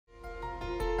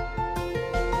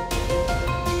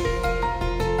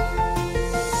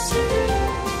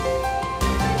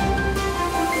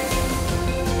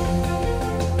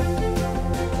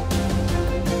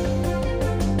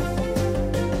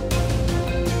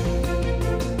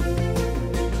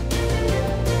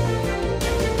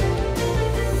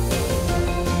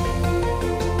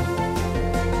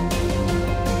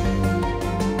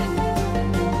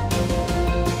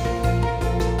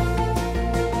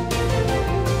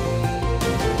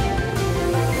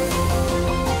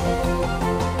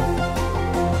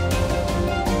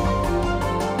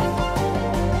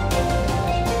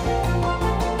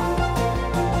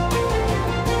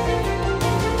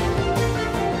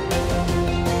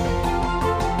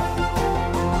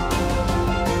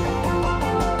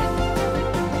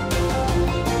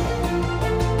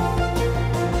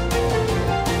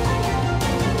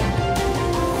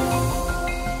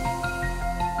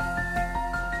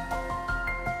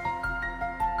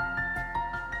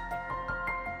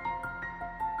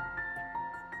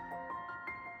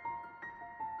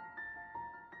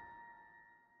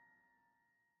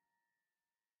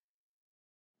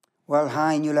Well,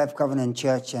 hi, New Life Covenant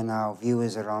Church and our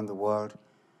viewers around the world.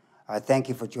 Thank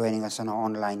you for joining us on our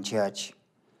online church.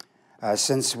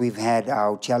 Since we've had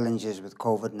our challenges with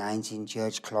COVID-19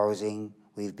 church closing,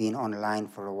 we've been online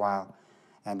for a while,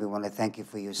 and we want to thank you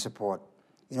for your support.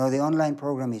 You know, the online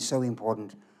program is so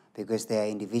important because there are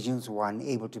individuals who are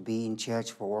unable to be in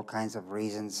church for all kinds of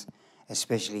reasons,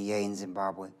 especially here in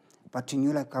Zimbabwe. But to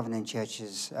New Life Covenant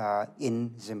churches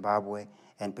in Zimbabwe,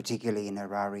 and particularly in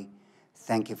Harare,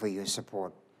 thank you for your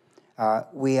support.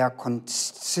 We are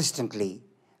consistently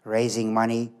raising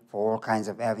money for all kinds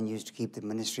of avenues to keep the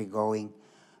ministry going,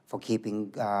 for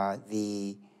keeping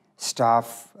the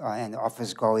staff and the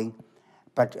office going.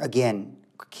 But again,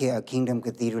 Kingdom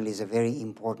Cathedral is a very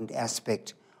important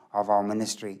aspect of our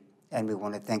ministry, and we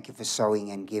want to thank you for sowing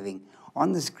and giving.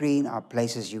 On the screen are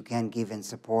places you can give and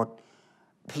support.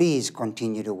 Please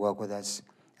continue to work with us.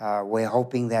 We're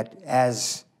hoping that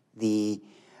as the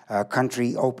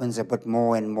country opens a bit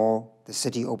more and more, the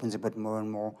city opens a bit more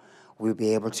and more, we'll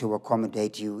be able to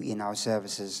accommodate you in our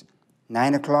services.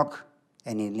 9 o'clock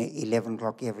and 11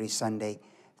 o'clock every Sunday.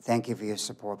 Thank you for your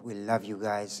support. We love you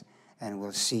guys, and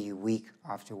we'll see you week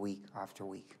after week after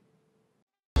week.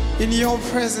 In your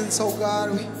presence, oh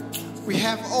God, we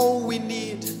have all we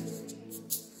need.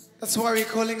 That's why we're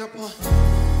calling upon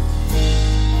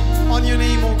on your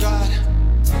name, oh God.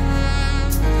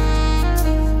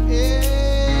 Yeah.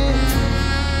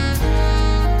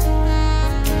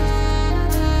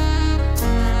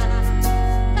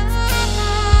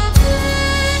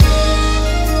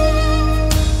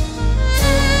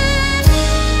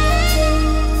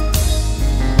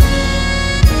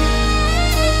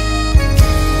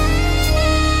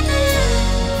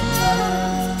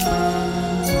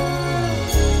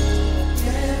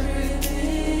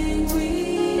 Everything we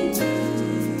need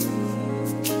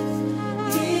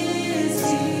is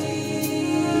here.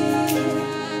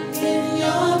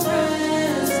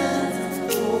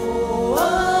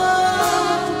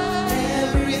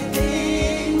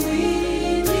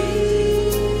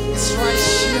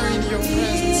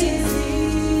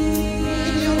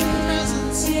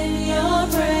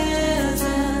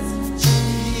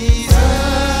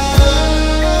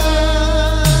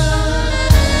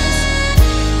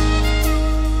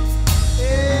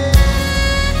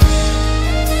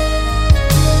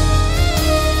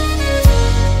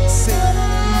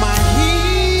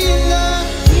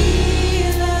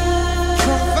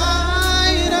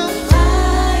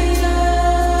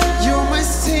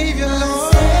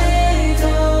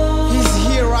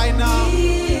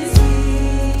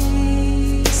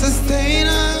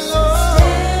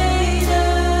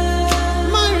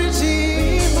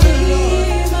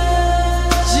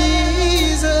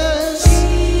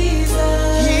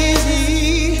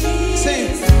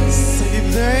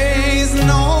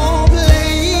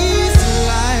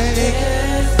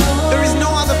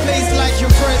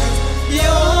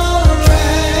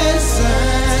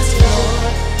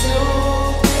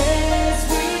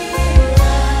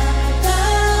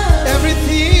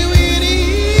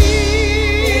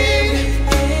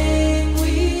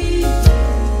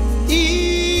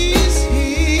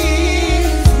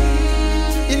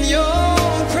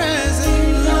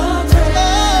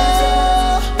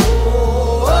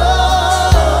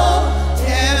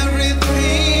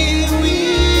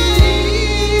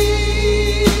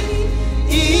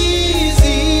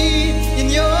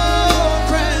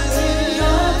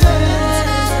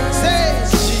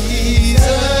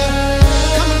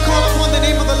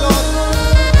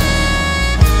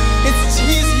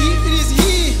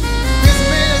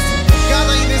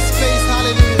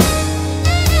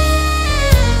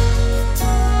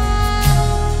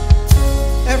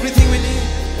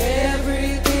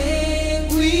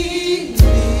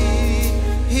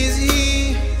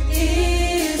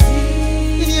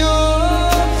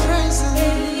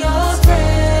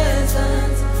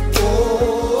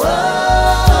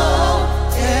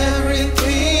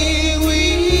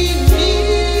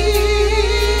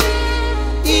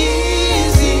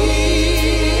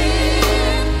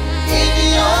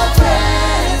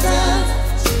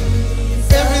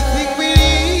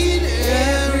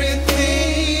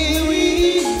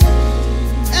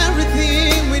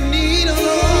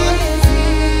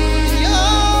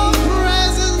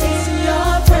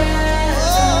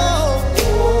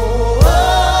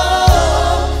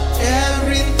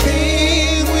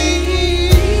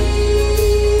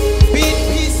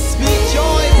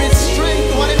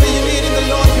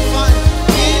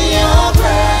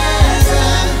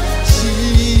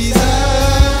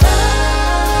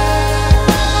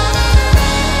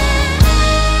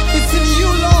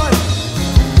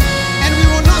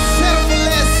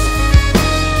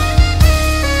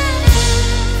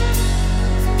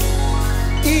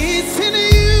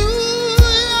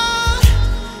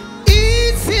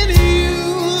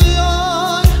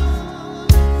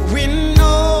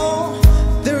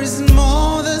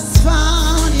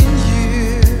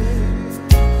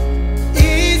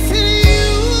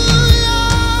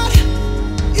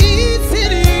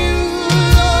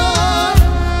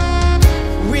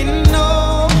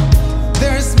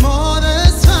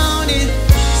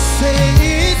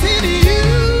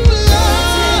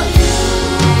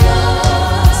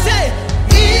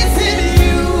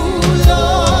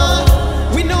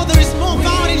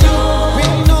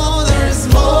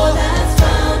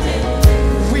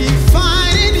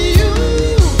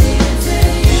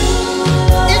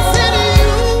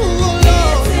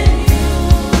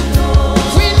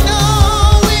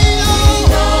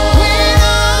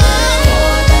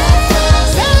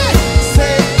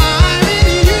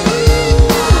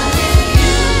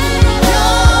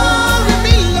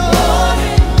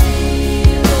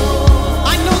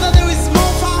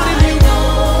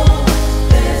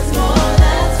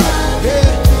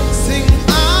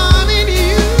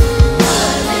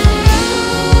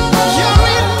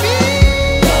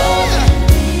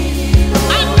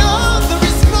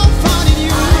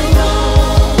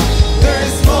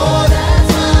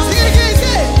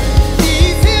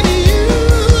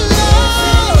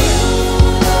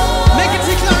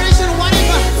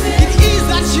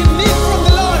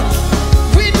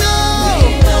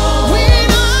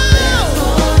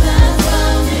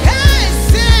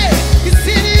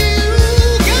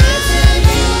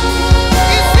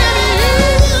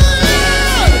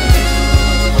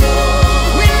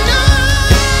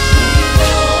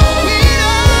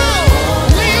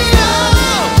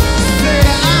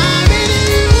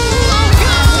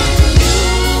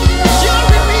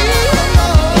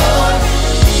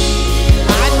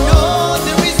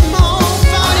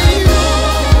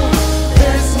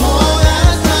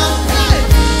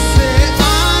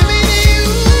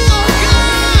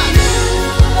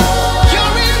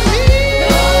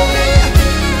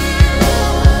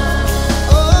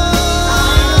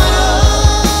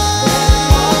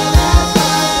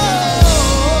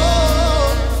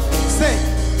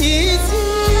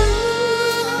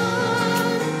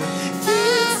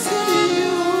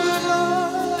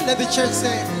 church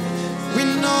say, we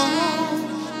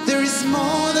know there is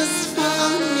more that's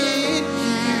found in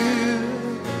you.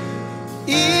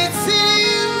 It's in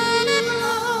you,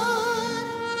 Lord.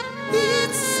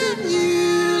 It's in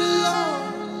you,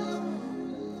 Lord.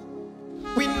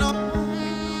 We know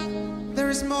there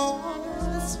is more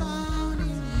that's found in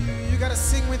you. You gotta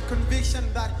sing with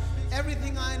conviction that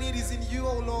everything I need is in you,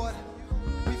 oh Lord.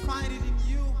 We find it in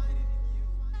you.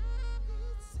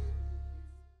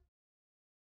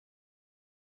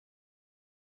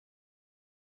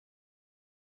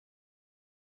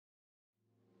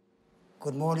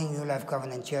 Good morning, New Life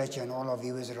Covenant Church, and all our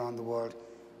viewers around the world.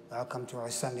 Welcome to our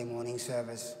Sunday morning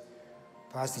service.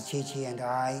 Pastor Chichi and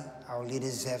I, our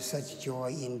leaders, have such joy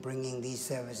in bringing these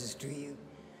services to you.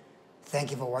 Thank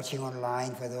you for watching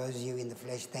online. For those of you in the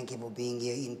flesh, thank you for being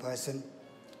here in person.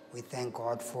 We thank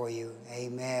God for you.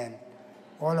 Amen.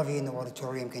 All of you in the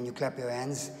auditorium, can you clap your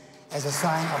hands as a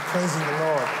sign of praising the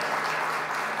Lord?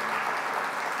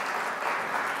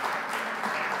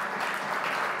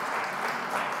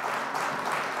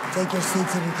 Take your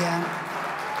seats if you can.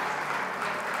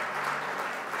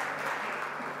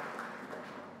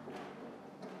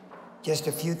 Just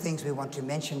a few things we want to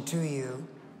mention to you.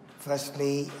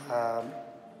 Firstly,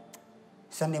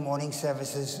 Sunday morning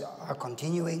services are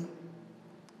continuing.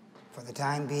 For the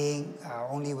time being,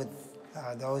 only with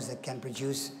those that can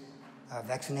produce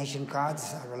vaccination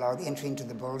cards are allowed entry into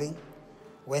the building.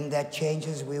 When that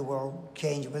changes, we will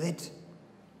change with it.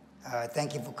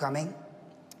 Thank you for coming.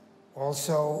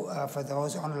 Also, for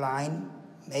those online,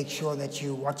 make sure that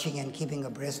you're watching and keeping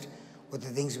abreast with the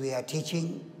things we are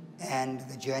teaching and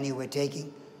the journey we're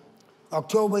taking.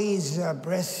 October is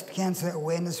Breast Cancer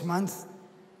Awareness Month.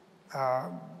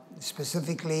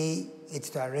 Specifically, it's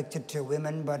directed to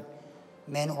women, but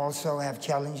men also have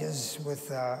challenges with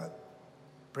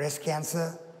breast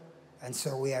cancer. And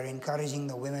so we are encouraging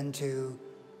the women to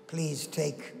please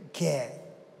take care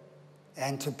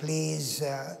and to please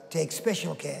take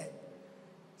special care.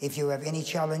 If you have any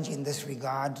challenge in this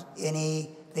regard,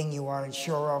 anything you are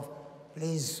unsure of,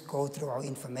 please go through our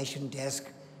information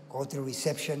desk, go through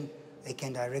reception. They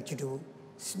can direct you to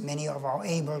many of our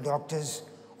able doctors.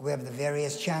 We have the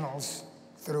various channels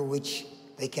through which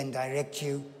they can direct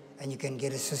you and you can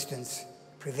get assistance.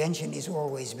 Prevention is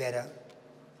always better.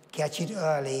 Catch it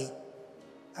early.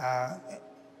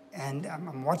 And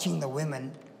I'm watching the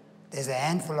women. There's a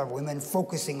handful of women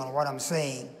focusing on what I'm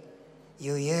saying.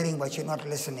 You're hearing, but you're not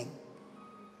listening.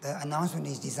 The announcement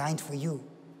is designed for you.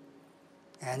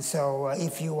 And so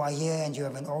if you are here and you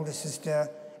have an older sister,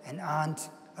 an aunt,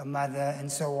 a mother,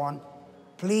 and so on,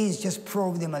 please just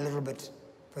probe them a little bit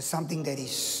for something that is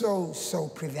so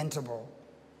preventable.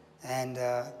 And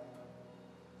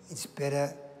it's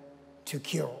better to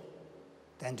cure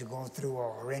than to go through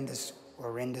a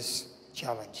horrendous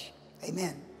challenge.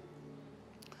 Amen.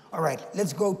 All right,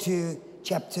 let's go to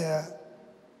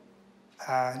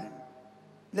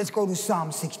let's go to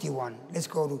Psalm 61. Let's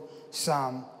go to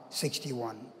Psalm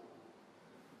 61.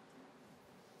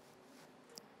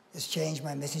 Let's change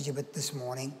my message a bit this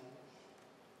morning.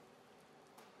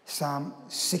 Psalm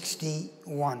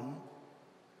 61,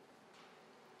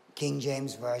 King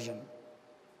James Version.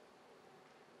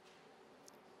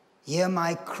 Hear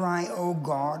my cry, O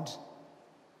God,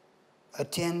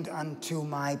 attend unto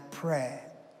my prayer.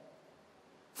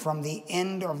 From the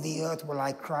end of the earth will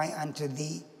I cry unto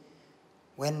thee.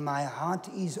 When my heart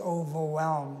is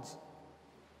overwhelmed,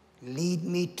 lead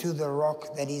me to the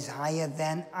rock that is higher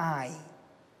than I.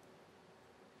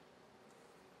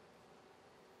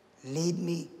 Lead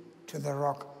me to the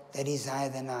rock that is higher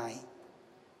than I.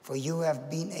 For you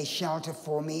have been a shelter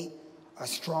for me, a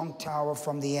strong tower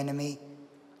from the enemy.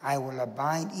 I will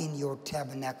abide in your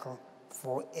tabernacle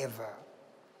forever.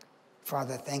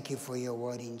 Father, thank you for your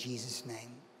word in Jesus'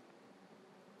 name.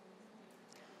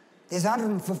 There's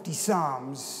 150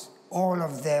 Psalms, all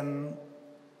of them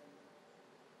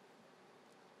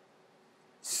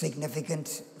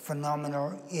significant,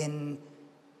 phenomenal in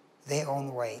their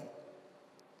own way.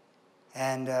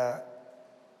 And a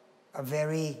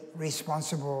very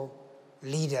responsible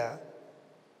leader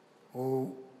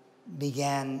who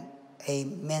began a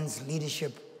men's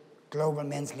leadership, global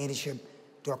men's leadership,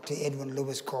 Dr. Edwin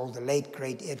Lewis Cole, the late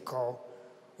great Ed Cole,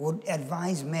 would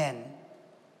advise men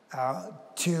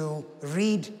to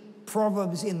read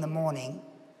Proverbs in the morning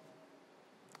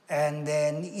and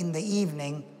then in the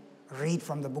evening read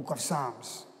from the book of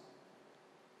Psalms,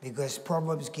 because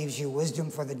Proverbs gives you wisdom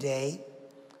for the day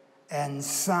and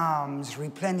Psalms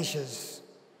replenishes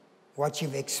what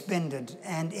you've expended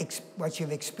and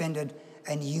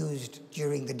used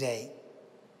during the day.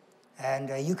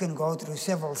 And you can go through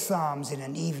several Psalms in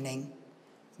an evening.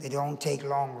 They don't take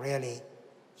long, really.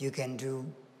 You can do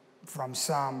from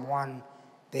Psalm 1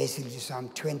 basically to Psalm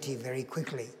 20 very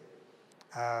quickly.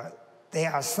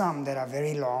 There are some that are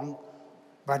very long,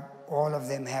 but all of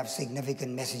them have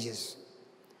significant messages.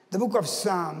 The book of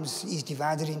Psalms is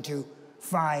divided into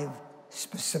 5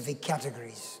 specific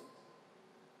categories.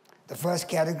 The first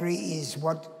category is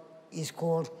what is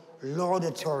called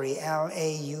laudatory,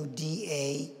 L-A-U-D-A-T-O-R-Y,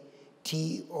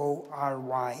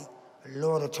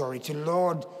 laudatory. To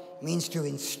laud means to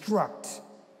instruct.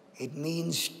 It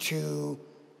means to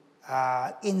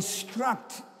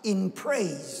instruct in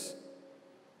praise.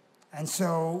 And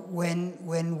so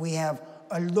when we have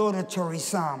a laudatory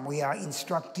psalm, we are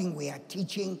instructing, we are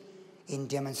teaching in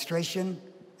demonstration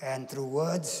and through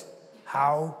words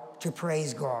how to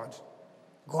praise God.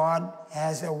 God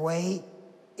has a way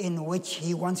in which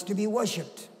he wants to be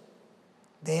worshipped.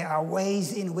 There are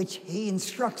ways in which he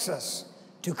instructs us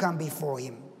to come before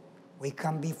him. We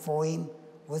come before him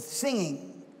with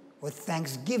singing, with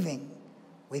thanksgiving.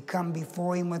 We come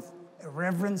before him with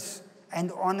reverence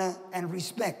and honor and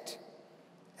respect.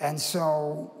 And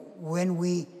so when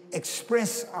we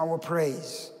express our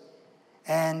praise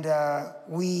and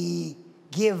we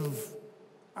give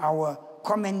our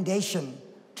commendation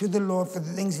to the Lord for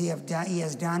the things he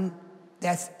has done,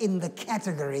 that's in the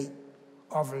category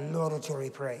of laudatory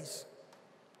praise.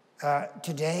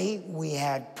 Today we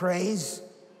had praise.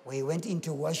 We went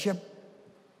into worship.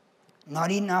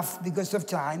 Not enough because of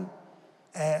time.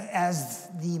 As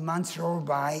the months roll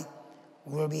by,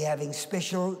 we'll be having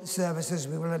special services.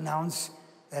 We will announce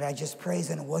that are just praise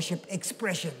and worship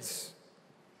expressions.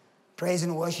 Praise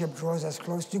and worship draws us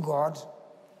close to God,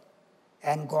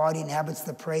 and God inhabits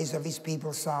the praise of his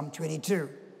people, Psalm 22.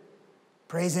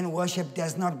 Praise and worship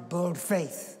does not build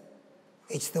faith.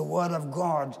 It's the word of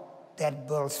God that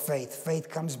builds faith. Faith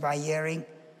comes by hearing,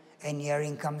 and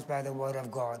hearing comes by the word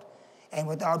of God. And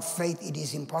without faith, it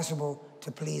is impossible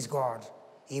to please God.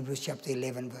 Hebrews chapter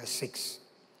 11, verse 6.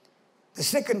 The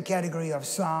second category of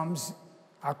psalms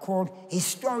are called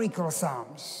historical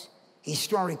psalms.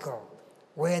 Historical,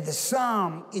 where the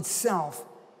psalm itself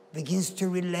begins to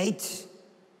relate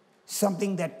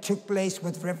something that took place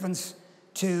with reference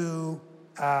to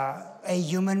a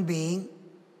human being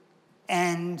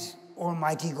and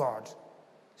Almighty God.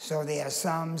 So there are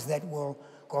psalms that will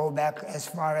go back as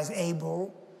far as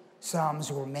Abel.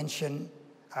 Psalms will mention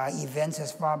events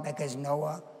as far back as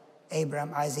Noah,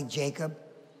 Abraham, Isaac, Jacob,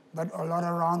 but a lot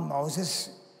around Moses,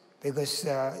 because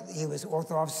he was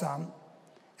author of some,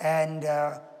 and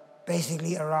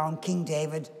basically around King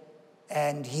David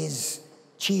and his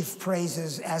chief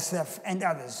praisers, Asaph, and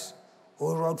others,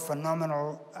 who wrote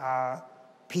phenomenal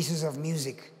pieces of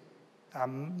music.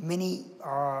 Many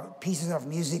pieces of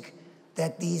music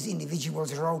that these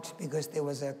individuals wrote, because there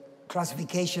was a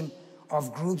classification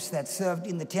of groups that served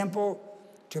in the temple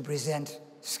to present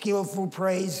skillful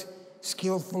praise,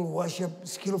 skillful worship,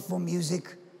 skillful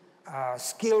music,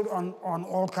 skilled on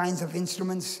all kinds of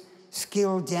instruments,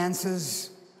 skilled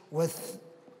dancers with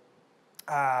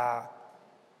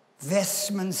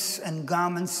vestments and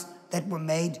garments that were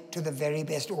made to the very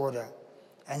best order.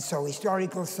 And so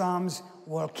historical psalms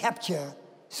will capture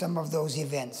some of those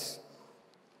events.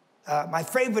 My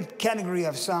favorite category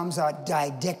of psalms are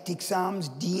didactic psalms,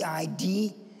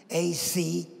 D-I-D-A-C-T-I-C,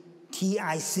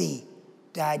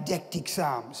 didactic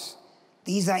psalms.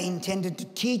 These are intended to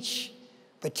teach,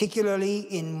 particularly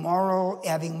in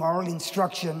having moral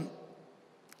instruction,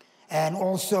 and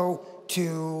also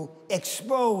to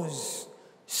expose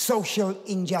social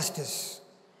injustice,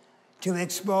 to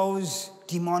expose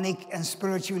demonic and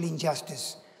spiritual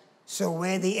injustice. So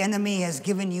where the enemy has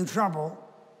given you trouble,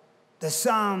 the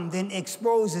psalm then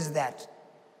exposes that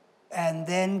and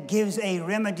then gives a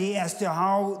remedy as to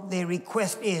how the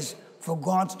request is for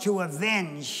God to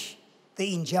avenge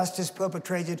the injustice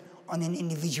perpetrated on an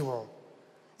individual.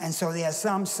 And so there are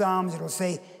some psalms that will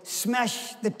say,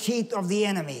 smash the teeth of the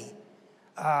enemy,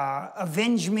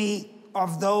 avenge me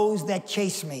of those that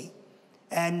chase me.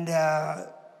 And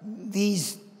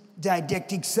these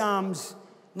didactic psalms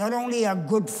not only are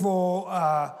good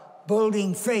for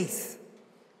building faith,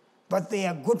 but they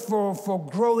are good for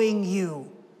growing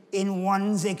you in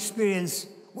one's experience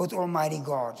with Almighty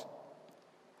God.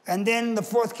 And then the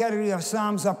fourth category of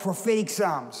psalms are prophetic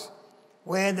psalms,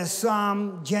 where the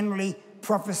psalm generally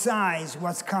prophesies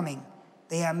what's coming.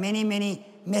 There are many, many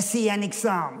messianic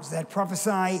psalms that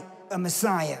prophesy a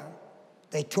Messiah.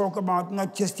 They talk about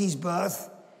not just his birth,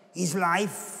 his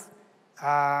life,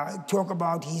 talk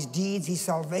about his deeds, his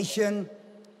salvation.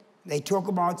 They talk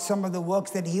about some of the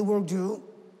works that he will do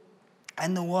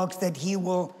and the works that he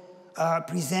will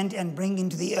present and bring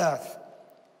into the earth.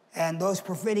 And those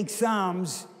prophetic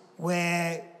psalms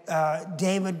where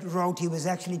David wrote, he was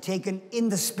actually taken in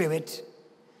the Spirit,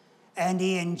 and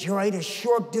he enjoyed a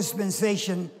short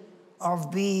dispensation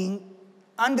of being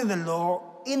under the law,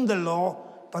 in the law,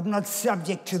 but not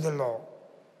subject to the law.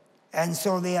 And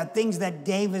so there are things that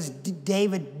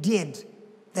David did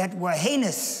that were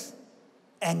heinous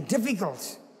and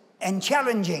difficult and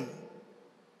challenging.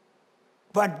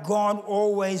 But God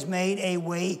always made a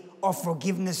way of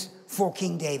forgiveness for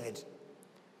King David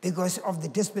because of the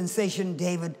dispensation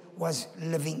David was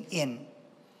living in.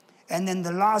 And then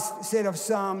the last set of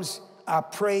psalms are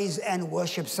praise and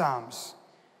worship psalms.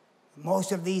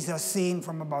 Most of these are seen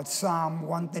from about Psalm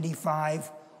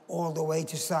 135 all the way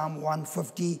to Psalm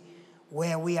 150,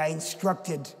 where we are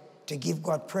instructed to give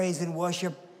God praise and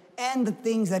worship and the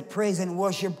things that praise and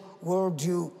worship will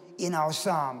do in our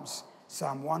psalms.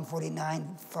 Psalm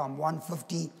 149, Psalm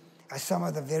 150 are some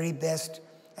of the very best,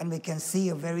 and we can see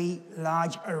a very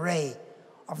large array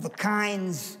of the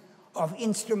kinds of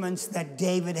instruments that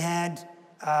David had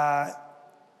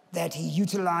that he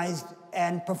utilized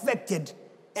and perfected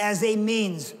as a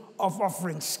means of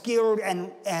offering skilled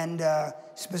and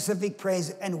specific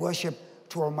praise and worship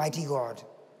to Almighty God.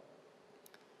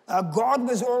 God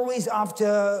was always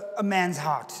after a man's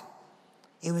heart.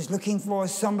 He was looking for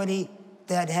somebody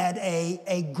that had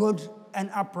a good and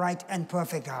upright and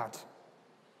perfect heart.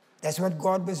 That's what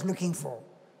God was looking for.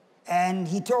 And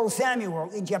he told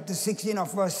Samuel in chapter 16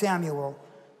 of 1 Samuel,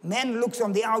 man looks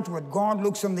on the outward, God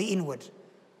looks on the inward.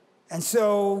 And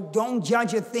so don't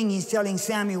judge a thing, he's telling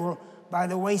Samuel, by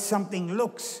the way something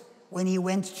looks when he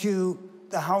went to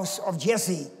the house of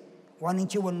Jesse, wanting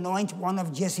to anoint one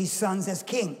of Jesse's sons as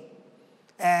king.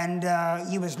 And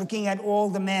he was looking at all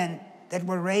the men that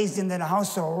were raised in that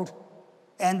household,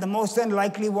 and the most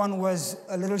unlikely one was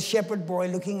a little shepherd boy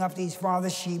looking after his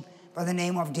father's sheep by the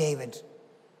name of David.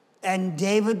 And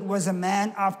David was a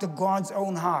man after God's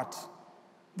own heart.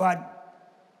 But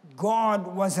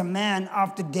God was a man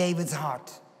after David's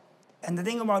heart. And the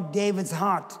thing about David's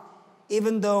heart,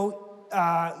 even though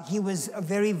he was a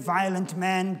very violent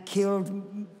man,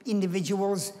 killed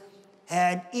individuals,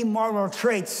 had immoral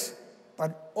traits,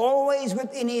 but always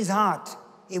within his heart,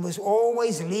 he was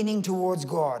always leaning towards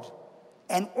God.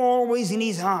 And always in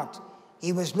his heart,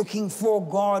 he was looking for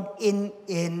God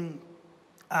in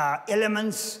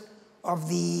elements of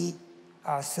the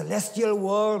celestial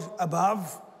world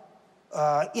above,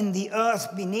 in the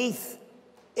earth beneath.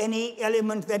 Any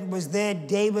element that was there,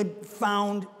 David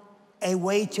found a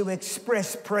way to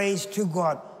express praise to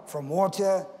God, from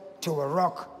water to a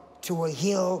rock, to a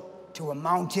hill, to a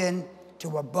mountain,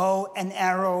 to a bow and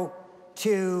arrow,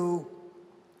 to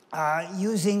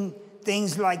using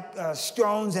things like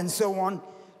stones and so on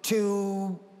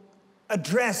to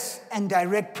address and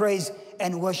direct praise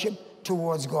and worship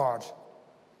towards God.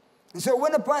 And so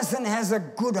when a person has a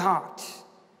good heart,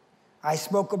 I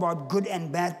spoke about good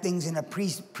and bad things in a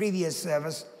previous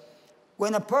service.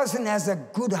 When a person has a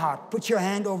good heart, put your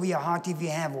hand over your heart if you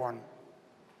have one.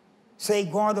 Say,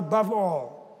 God above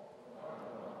all.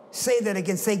 Say that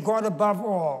again. Say, God above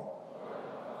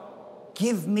all.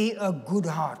 Give me a good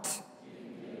heart.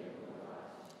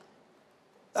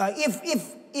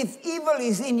 If evil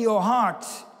is in your heart,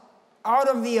 out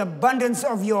of the abundance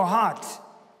of your heart,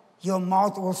 your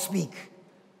mouth will speak.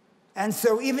 And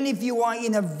so even if you are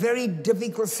in a very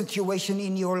difficult situation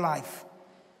in your life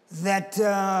that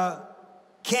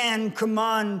can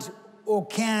command or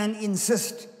can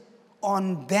insist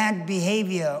on bad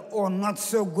behavior or not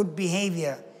so good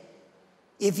behavior,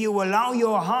 if you allow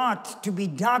your heart to be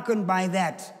darkened by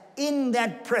that, in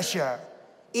that pressure,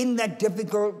 in that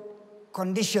difficult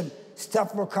condition,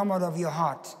 stuff will come out of your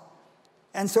heart.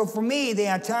 And so for me,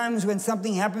 there are times when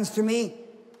something happens to me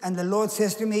and the Lord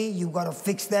says to me, you've got to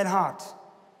fix that heart.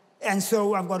 And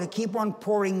so I've got to keep on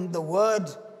pouring the word,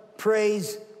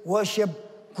 praise,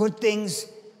 worship, good things,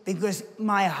 because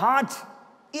my heart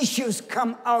issues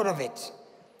come out of it.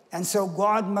 And so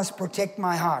God must protect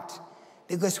my heart.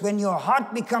 Because when your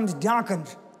heart becomes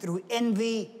darkened through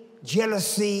envy,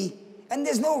 jealousy, and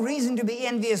there's no reason to be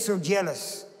envious or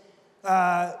jealous,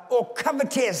 or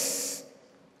covetous,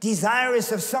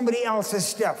 desirous of somebody else's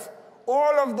stuff,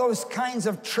 all of those kinds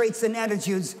of traits and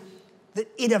attitudes, that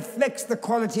it affects the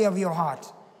quality of your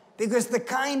heart. Because the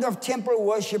kind of temple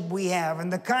worship we have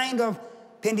and the kind of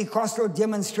Pentecostal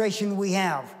demonstration we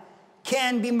have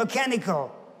can be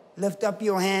mechanical. Lift up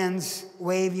your hands,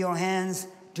 wave your hands,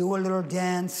 do a little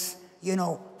dance,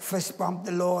 fist bump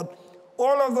the Lord.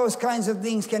 All of those kinds of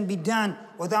things can be done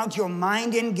without your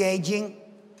mind engaging.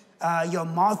 Your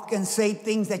mouth can say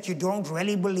things that you don't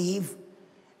really believe.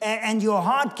 And your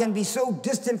heart can be so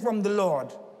distant from the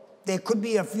Lord There could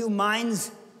be a few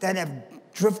minds that have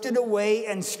drifted away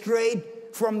and strayed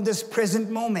from this present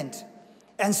moment.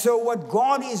 And so what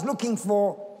God is looking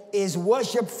for is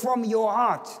worship from your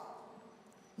heart.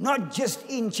 Not just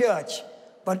in church,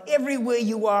 but everywhere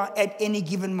you are at any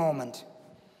given moment.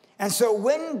 And so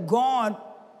when God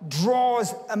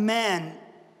draws a man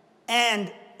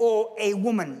and or a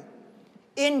woman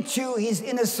into his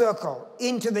inner circle,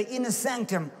 into the inner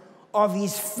sanctum of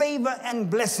his favor and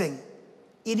blessing,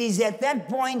 it is at that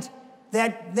point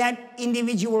that that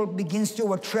individual begins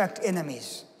to attract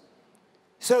enemies.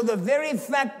 So the very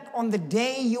fact on the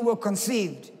day you were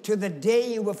conceived, to the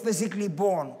day you were physically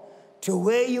born, to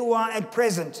where you are at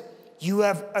present, you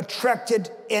have attracted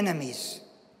enemies.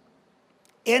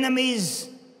 Enemies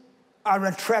are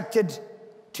attracted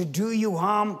to do you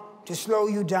harm, to slow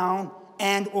you down,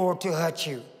 and or to hurt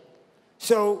you.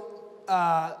 So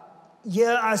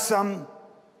here are some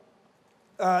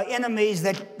enemies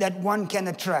that one can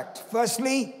attract.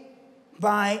 Firstly,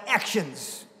 by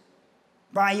actions,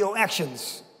 by your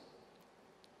actions.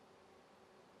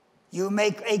 You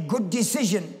make a good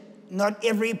decision. Not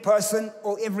every person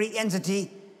or every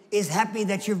entity is happy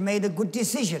that you've made a good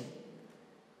decision.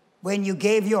 When you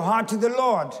gave your heart to the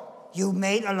Lord, you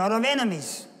made a lot of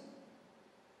enemies.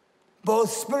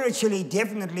 Both spiritually,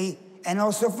 definitely, and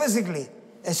also physically.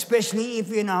 Especially if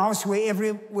you're in a house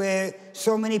where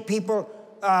so many people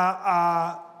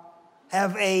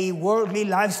have a worldly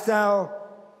lifestyle,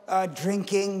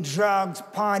 drinking, drugs,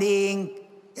 partying,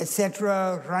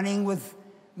 etc., running with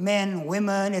men,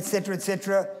 women, etc.,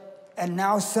 etc. And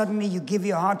now suddenly you give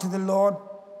your heart to the Lord,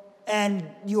 and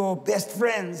your best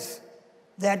friends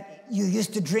that you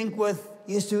used to drink with,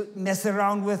 used to mess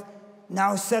around with,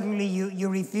 now suddenly you're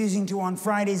refusing to on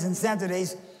Fridays and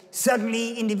Saturdays.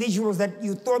 Suddenly individuals that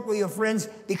you thought were your friends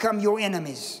become your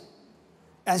enemies.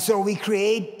 And so we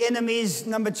create enemies,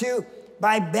 number two,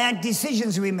 by bad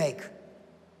decisions we make.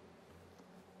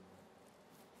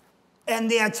 And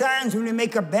there are times when we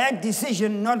make a bad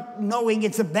decision not knowing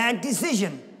it's a bad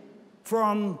decision,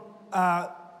 from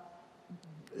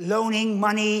loaning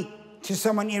money to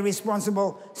someone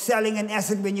irresponsible, selling an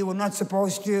asset when you were not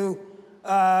supposed to,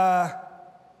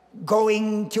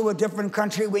 going to a different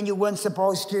country when you weren't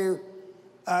supposed to,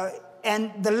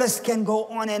 and the list can go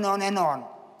on and on and on.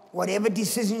 Whatever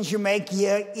decisions you make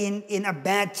here in a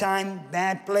bad time,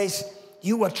 bad place,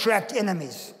 you attract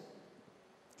enemies.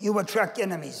 You attract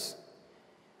enemies.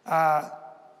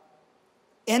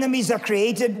 Enemies are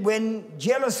created when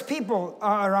jealous people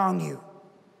are around you.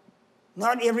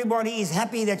 Not everybody is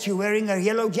happy that you're wearing a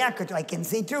yellow jacket. I can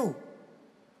see too.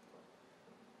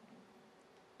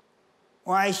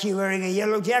 Why is she wearing a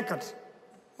yellow jacket?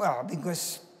 Well,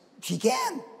 because she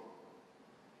can.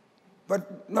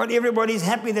 But not everybody is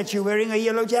happy that you're wearing a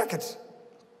yellow jacket.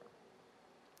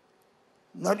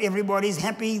 Not everybody is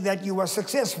happy that you are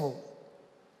successful.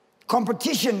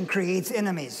 Competition creates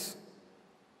enemies.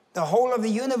 The whole of the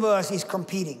universe is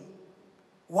competing,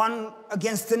 one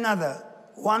against another,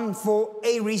 one for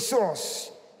a resource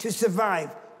to survive,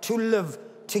 to live,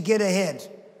 to get ahead.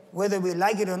 Whether we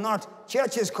like it or not,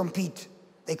 churches compete.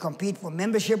 They compete for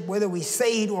membership, whether we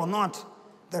say it or not.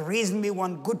 The reason we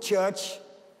want good church,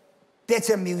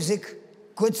 better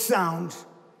music, good sound,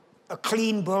 a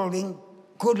clean building,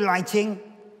 good lighting,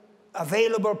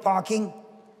 available parking,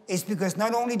 is because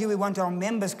not only do we want our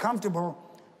members comfortable,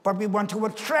 but we want to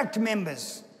attract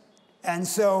members. And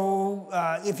so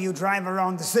if you drive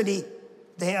around the city,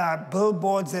 there are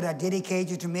billboards that are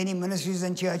dedicated to many ministries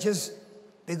and churches,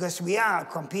 because we are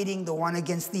competing the one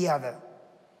against the other.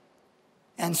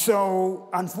 And so,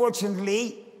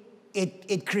 unfortunately,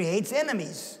 it creates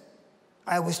enemies.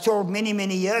 I was told many,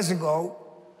 many years ago,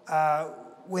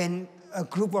 when a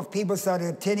group of people started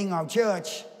attending our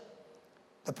church,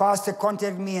 the pastor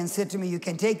contacted me and said to me, "You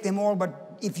can take them all,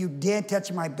 but if you dare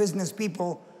touch my business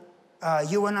people,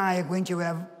 you and I are going to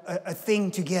have a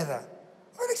thing together."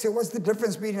 Well, I said, what's the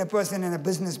difference between a person and a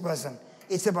business person?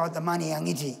 It's about the money,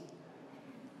 angiti.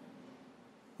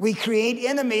 We create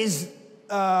enemies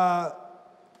from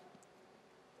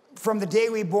the day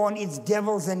we're born. It's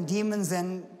devils and demons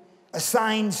and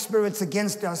assigned spirits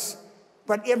against us.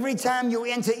 But every time you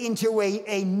enter into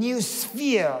a new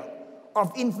sphere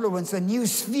of influence, a new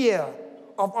sphere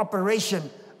of operation,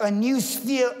 a new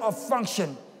sphere of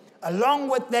function, along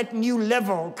with that new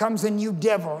level comes a new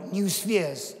devil, new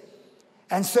spheres.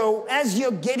 And so as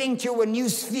you're getting to a new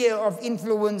sphere of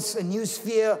influence, a new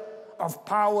sphere of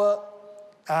power,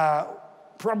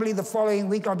 probably the following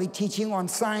week I'll be teaching on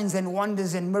signs and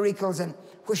wonders and miracles and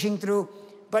pushing through.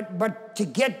 But to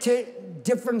get to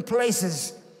different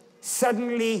places,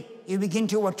 suddenly you begin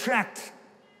to attract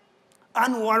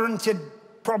unwarranted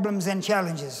problems and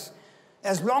challenges.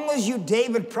 As long as you,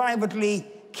 David, privately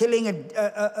killing,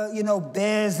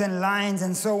 bears and lions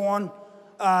and so on,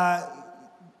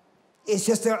 it's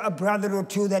just a brother or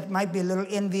two that might be a little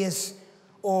envious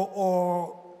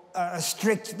or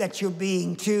strict that you're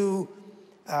being too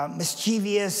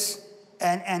mischievous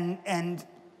and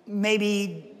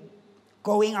maybe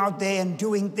going out there and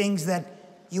doing things that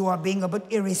you are being a bit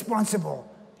irresponsible,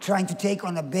 trying to take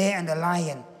on a bear and a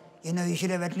lion. You know, you should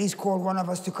have at least called one of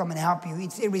us to come and help you.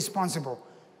 It's irresponsible.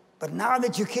 But now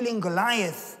that you're killing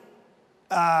Goliath,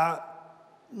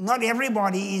 not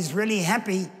everybody is really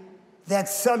happy that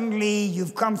suddenly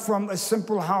you've come from a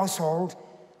simple household.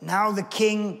 Now the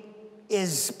king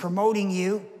is promoting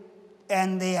you,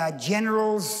 and there are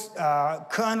generals,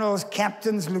 colonels,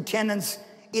 captains, lieutenants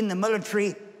in the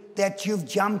military that you've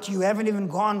jumped. You haven't even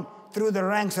gone through the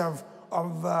ranks of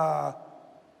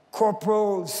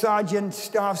corporal, sergeant,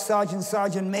 staff sergeant,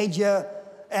 sergeant major,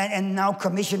 and now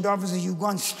commissioned officers. You've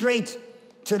gone straight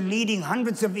to leading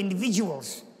hundreds of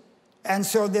individuals. And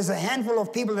so there's a handful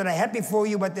of people that are happy for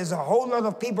you, but there's a whole lot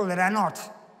of people that are not.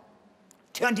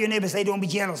 Turn to your neighbor and say, don't be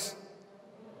jealous.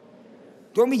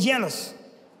 Don't be jealous.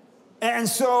 And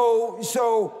so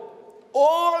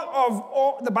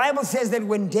the Bible says that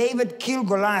when David killed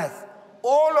Goliath,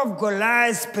 all of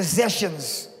Goliath's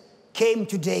possessions came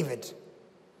to David.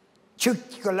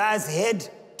 Took Goliath's head,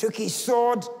 took his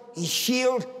sword, his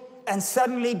shield, and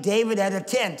suddenly David had a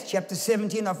tent, chapter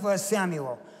 17 of 1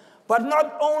 Samuel. But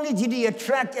not only did he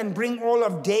attract and bring all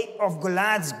of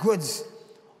Goliath's goods,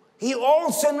 he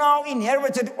also now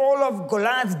inherited all of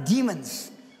Goliath's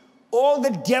demons, all the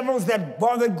devils that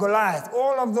bothered Goliath,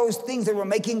 all of those things that were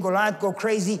making Goliath go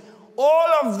crazy, all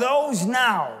of those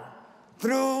now,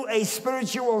 through a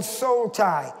spiritual soul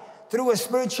tie, through a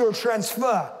spiritual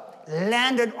transfer,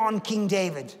 landed on King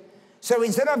David. So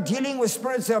instead of dealing with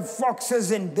spirits of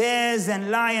foxes and bears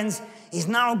and lions, he's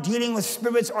now dealing with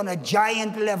spirits on a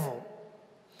giant level.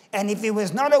 And if he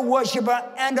was not a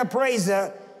worshiper and a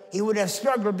praiser, he would have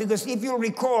struggled, because if you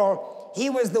recall, he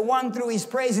was the one through his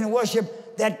praise and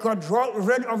worship that got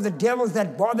rid of the devils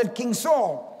that bothered King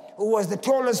Saul, who was the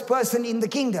tallest person in the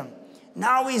kingdom.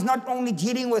 Now he's not only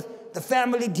dealing with the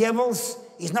family devils,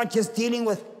 he's not just dealing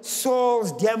with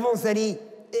Saul's devils that he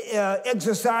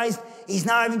exorcised, he's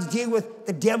now having to deal with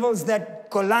the devils that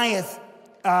Goliath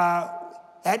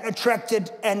had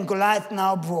attracted and Goliath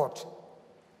now brought.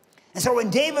 And so when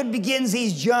David begins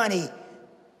his journey,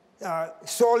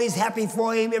 Saul is happy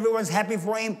for him, everyone's happy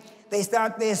for him, they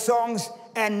start their songs,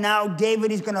 and now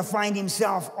David is going to find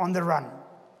himself on the run.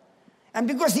 And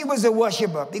because he was a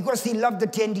worshiper, because he loved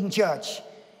attending church,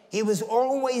 he was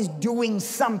always doing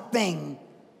something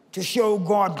to show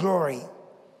God glory.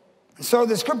 And so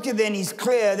the scripture then is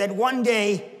clear that one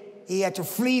day he had to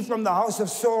flee from the house of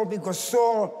Saul because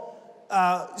Saul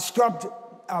stopped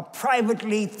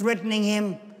privately threatening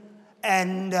him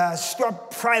and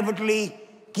stopped privately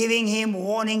giving him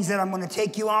warnings that I'm going to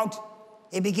take you out.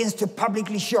 He begins to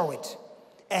publicly show it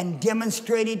and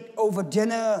demonstrate it over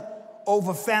dinner,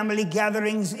 over family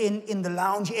gatherings in the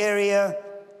lounge area.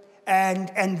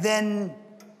 And then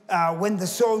when the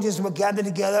soldiers were gathered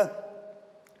together,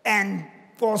 and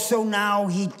also now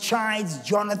he chides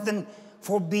Jonathan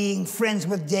for being friends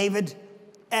with David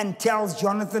and tells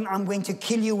Jonathan, I'm going to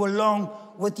kill you along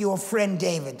with your friend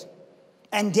David.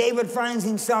 And David finds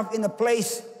himself in a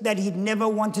place that he'd never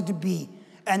wanted to be,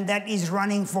 and that is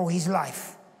running for his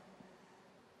life.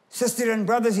 Sisters and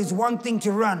brothers, it's one thing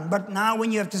to run, but now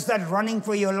when you have to start running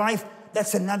for your life,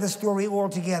 that's another story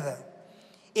altogether.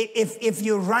 If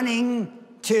you're running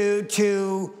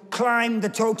to climb the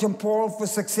totem pole for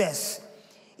success,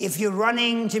 if you're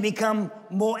running to become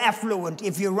more affluent,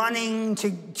 if you're running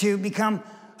to become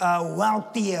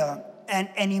wealthier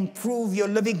and improve your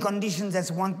living conditions,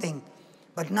 that's one thing.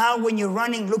 But now when you're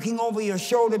running, looking over your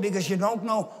shoulder because you don't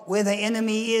know where the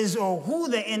enemy is or who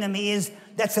the enemy is,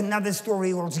 that's another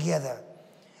story altogether.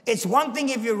 It's one thing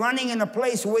if you're running in a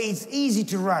place where it's easy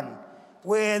to run,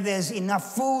 where there's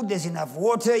enough food, there's enough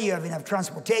water, you have enough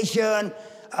transportation,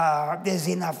 there's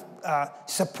enough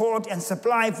support and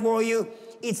supply for you.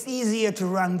 It's easier to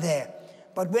run there.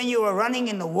 But when you are running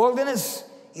in the wilderness,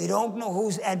 you don't know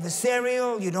who's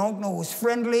adversarial, you don't know who's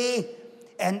friendly,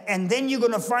 and then you're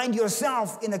going to find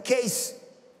yourself in a case,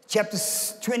 chapter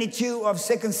 22 of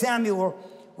 2 Samuel,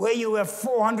 where you have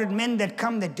 400 men that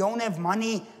come that don't have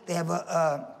money. They have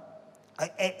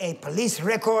a police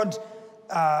record.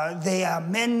 They are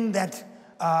men that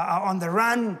are on the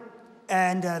run,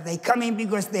 and they come in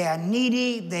because they are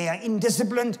needy, they are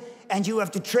indisciplined, and you have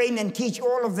to train and teach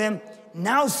all of them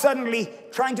now suddenly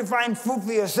trying to find food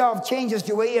for yourself changes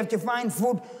the way you have to find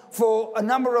food for a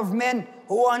number of men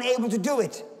who are unable to do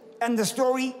it. And the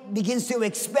story begins to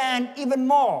expand even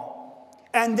more.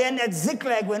 And then at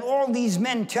Ziklag, when all these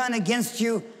men turn against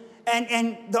you,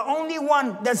 and the only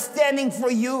one that's standing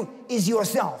for you is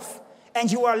yourself.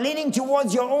 And you are leaning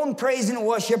towards your own praise and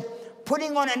worship,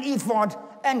 putting on an ephod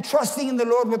and trusting in the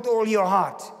Lord with all your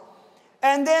heart.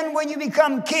 And then when you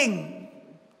become king,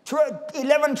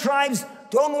 11 tribes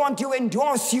don't want to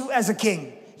endorse you as a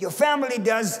king. Your family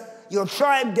does, your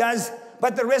tribe does,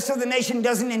 but the rest of the nation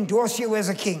doesn't endorse you as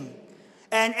a king.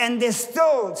 And there's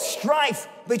still strife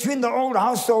between the old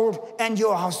household and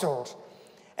your household.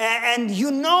 And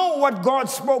you know what God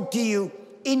spoke to you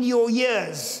in your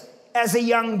years as a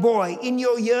young boy, in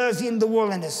your years in the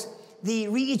wilderness. The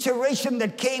reiteration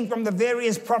that came from the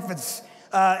various prophets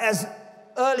as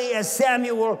early as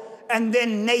Samuel, and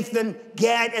then Nathan,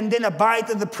 Gad, and then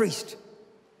Abiathar the priest.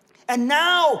 And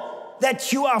now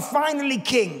that you are finally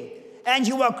king, and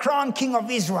you are crowned king of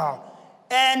Israel,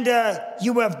 and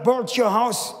you have built your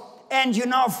house, and you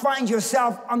now find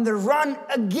yourself on the run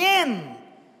again,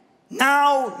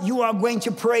 now you are going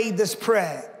to pray this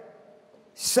prayer.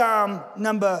 Psalm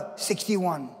number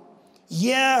 61.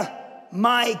 Hear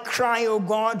my cry, O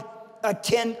God,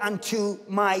 attend unto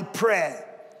my prayer.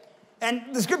 And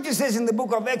the scripture says in the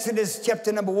book of Exodus,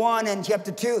 chapter number 1 and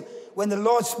chapter 2, when the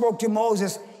Lord spoke to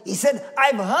Moses, he said,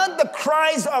 I've heard the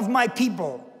cries of my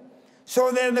people.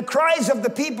 So they're the cries of the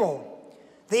people.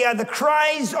 They are the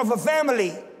cries of a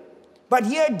family. But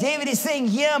here David is saying,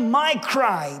 hear my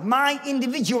cry, my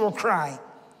individual cry.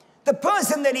 The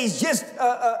person that is just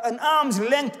an arm's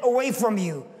length away from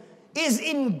you is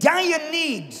in dire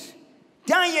need.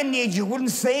 Dire need. You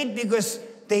wouldn't say it because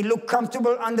they look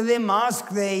comfortable under their mask.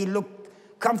 They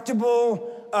look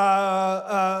comfortable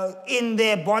in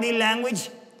their body language.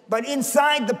 But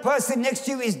inside, the person next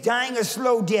to you is dying a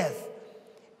slow death.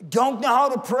 Don't know how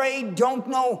to pray. Don't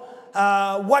know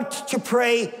what to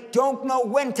pray. Don't know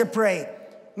when to pray.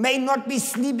 May not be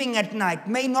sleeping at night.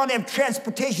 May not have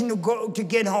transportation to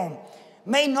get home.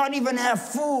 May not even have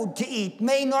food to eat.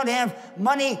 May not have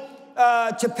money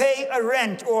to pay a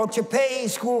rent or to pay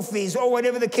school fees or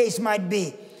whatever the case might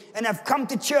be. And have come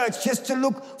to church just to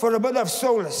look for a bit of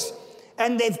solace.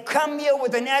 And they've come here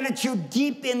with an attitude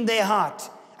deep in their heart.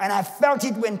 And I felt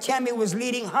it when Tammy was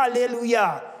leading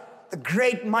Hallelujah. The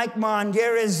great Mike Mann,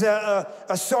 there is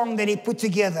a song that he put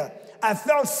together. I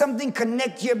felt something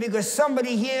connect here because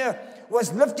somebody here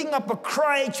was lifting up a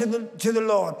cry to the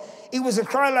Lord. It was a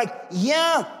cry like,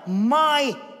 hear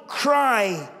my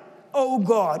cry, oh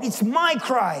God. It's my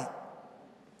cry.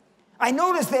 I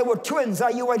noticed there were twins.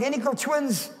 Are you identical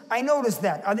twins? I noticed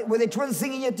that. Were they twins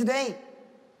singing here today?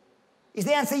 Is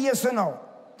the answer yes or no?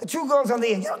 The two girls on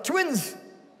the end, you're twins.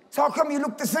 So how come you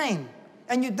look the same?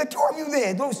 And the two of you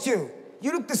there, those two,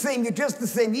 you look the same, you dress the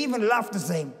same, you even laugh the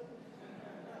same.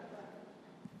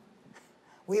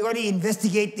 We got to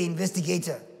investigate the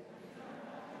investigator.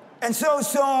 And so,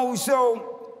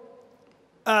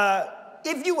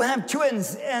 if you have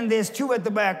twins and there's two at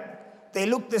the back, they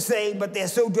look the same, but they're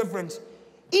so different.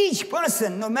 Each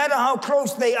person, no matter how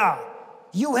close they are,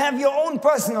 you have your own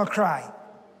personal cry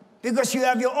because you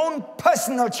have your own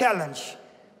personal challenge.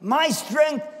 My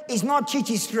strength is not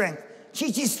Chichi's strength.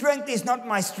 Chichi's strength is not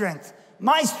my strength.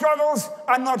 My struggles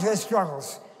are not her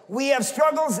struggles. We have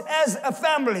struggles as a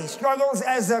family, struggles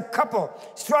as a couple,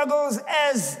 struggles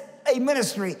as a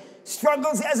ministry,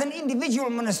 struggles as an individual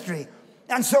ministry.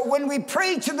 And so when we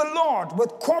pray to the Lord with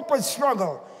corporate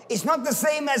struggle, it's not the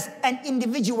same as an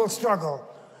individual struggle.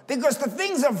 Because the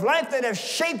things of life that have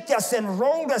shaped us and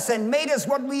rolled us and made us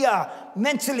what we are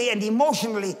mentally and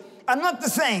emotionally are not the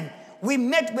same. We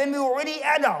met when we were already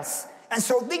adults. And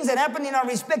so things that happened in our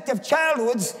respective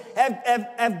childhoods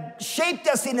have shaped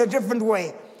us in a different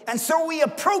way. And so we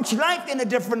approach life in a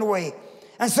different way.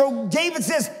 And so David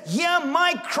says, hear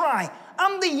my cry.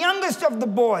 I'm the youngest of the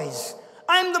boys.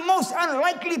 I'm the most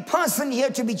unlikely person here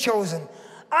to be chosen.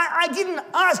 I didn't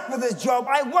ask for this job.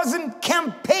 I wasn't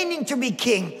campaigning to be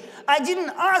king. I didn't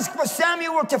ask for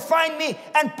Samuel to find me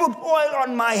and put oil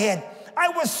on my head. I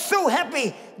was so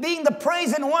happy being the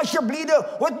praise and worship leader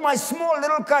with my small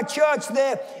little car church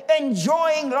there,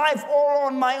 enjoying life all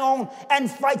on my own and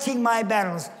fighting my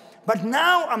battles. But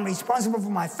now I'm responsible for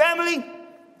my family.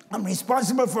 I'm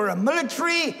responsible for a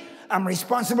military. I'm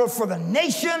responsible for the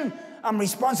nation. I'm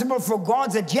responsible for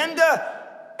God's agenda.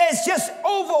 It's just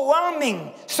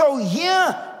overwhelming. So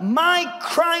hear my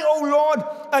cry, O Lord,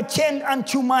 attend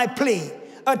unto my plea.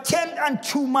 Attend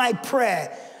unto my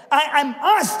prayer. I'm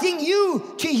asking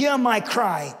you to hear my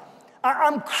cry.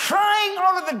 I'm crying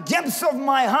out of the depths of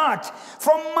my heart,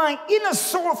 from my inner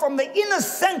soul, from the inner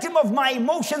sanctum of my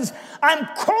emotions. I'm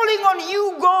calling on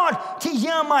you, God, to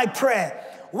hear my prayer.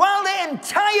 While the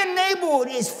entire neighborhood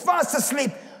is fast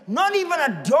asleep, not even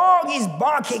a dog is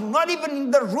barking, not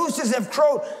even the roosters have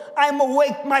crowed, I'm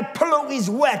awake, my pillow is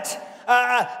wet.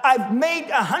 I've made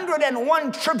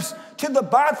 101 trips to the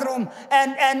bathroom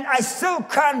and I still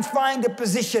can't find a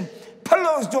position.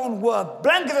 Pillows don't work.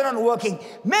 Blankets are not working.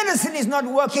 Medicine is not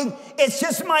working. It's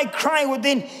just my cry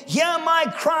within. Hear my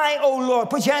cry, O Lord.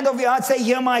 Put your hand over your heart. Say,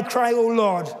 hear my cry, O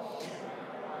Lord.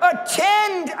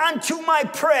 Attend unto my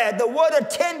prayer. The word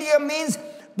attend here means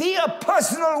be a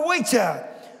personal waiter.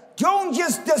 Don't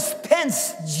just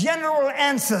dispense general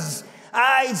answers.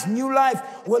 It's new life.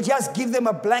 We'll just give them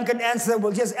a blanket answer.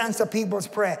 We'll just answer people's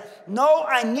prayer. No,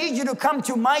 I need you to come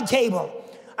to my table.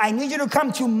 I need you to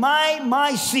come to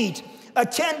my seat.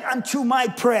 Attend unto my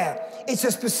prayer. It's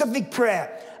a specific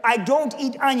prayer. I don't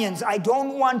eat onions. I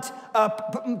don't want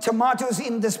tomatoes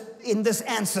in this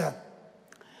answer.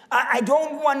 I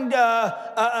don't want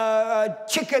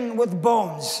chicken with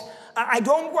bones. I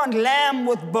don't want lamb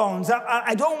with bones.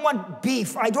 I don't want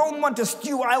beef. I don't want a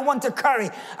stew. I want a curry.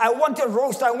 I want a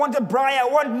roast. I want a braai. I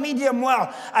want medium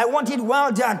well. I want it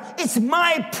well done. It's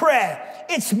my prayer.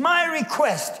 It's my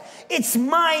request. It's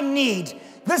my need.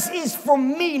 This is for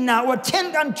me now.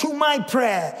 Attend unto my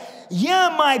prayer.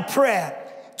 Hear my prayer.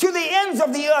 To the ends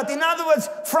of the earth. In other words,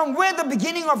 from where the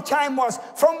beginning of time was,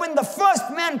 from when the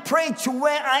first man prayed to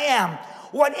where I am.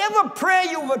 Whatever prayer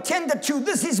you've attended to,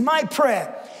 this is my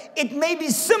prayer. It may be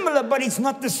similar, but it's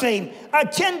not the same.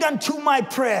 Attend unto my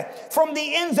prayer from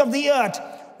the ends of the earth.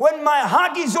 When my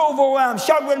heart is overwhelmed,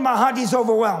 shout when my heart is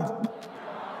overwhelmed.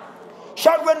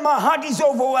 Shout when my heart is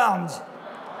overwhelmed.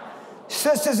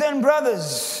 Sisters and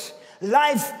brothers,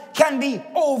 life can be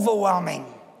overwhelming.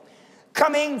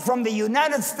 Coming from the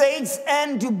United States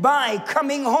and Dubai,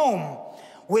 coming home,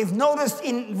 we've noticed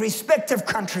in respective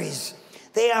countries,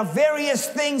 there are various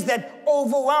things that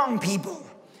overwhelm people.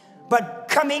 But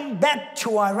coming back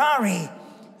to Harare,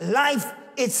 life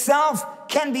itself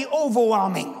can be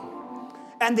overwhelming.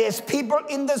 And there's people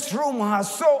in this room who are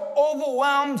so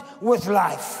overwhelmed with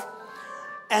life.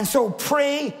 And so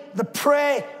pray the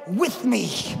prayer with me.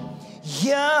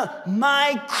 Hear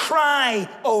my cry,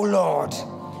 O Lord.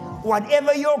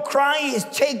 Whatever your cry is,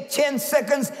 take 10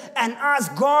 seconds and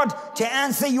ask God to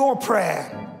answer your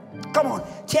prayer. Come on,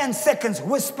 10 seconds,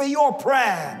 whisper your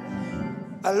prayer.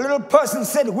 A little person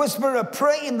said, whisper a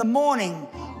prayer in the morning,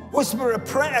 whisper a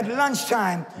prayer at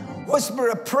lunchtime, whisper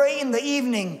a prayer in the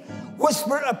evening,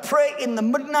 whisper a prayer in the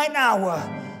midnight hour.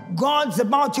 God's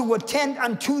about to attend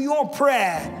unto your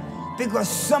prayer because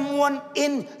someone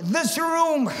in this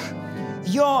room,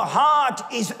 your heart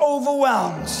is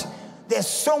overwhelmed. There's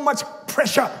so much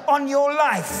pressure on your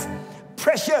life,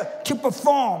 pressure to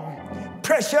perform,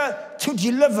 pressure to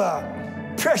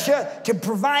deliver, pressure to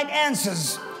provide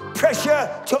answers, pressure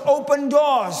to open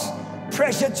doors,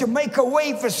 pressure to make a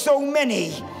way for so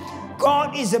many.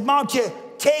 God is about to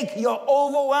take your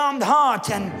overwhelmed heart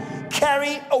and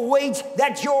carry a weight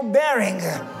that you're bearing.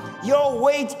 Your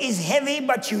weight is heavy,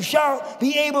 but you shall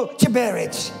be able to bear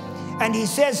it. And he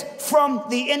says, from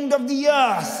the end of the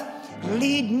earth,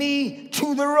 lead me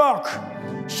to the rock.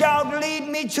 Shout, lead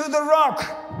me to the rock.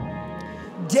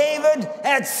 David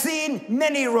had seen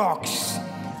many rocks.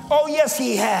 Oh, yes,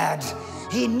 he had.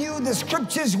 He knew the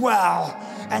scriptures well.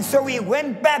 And so he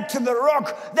went back to the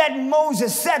rock that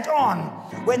Moses sat on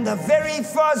when the very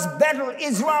first battle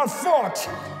Israel fought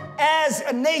as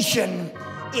a nation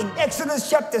in Exodus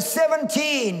chapter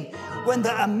 17, when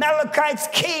the Amalekites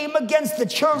came against the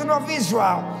children of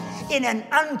Israel in an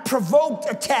unprovoked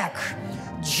attack.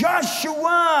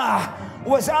 Joshua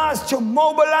was asked to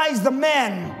mobilize the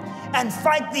men and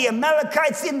fight the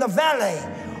Amalekites in the valley,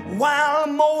 while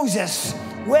Moses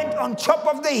went on top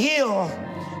of the hill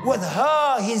with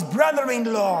Hur, his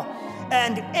brother-in-law,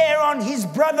 and Aaron, his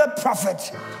brother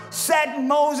prophet, sat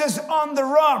Moses on the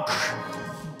rock.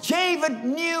 David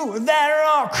knew that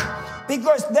rock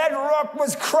because that rock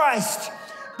was Christ.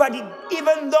 But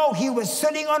even though he was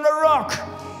sitting on a rock,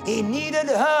 he needed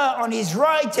Hur on his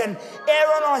right and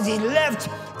Aaron on his left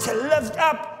to lift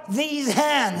up these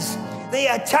hands.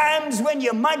 There are times when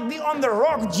you might be on the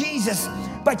rock, Jesus,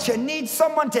 but you need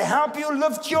someone to help you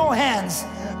lift your hands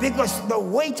because the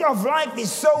weight of life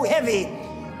is so heavy.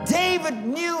 David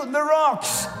knew the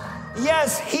rocks.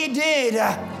 Yes, he did,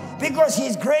 because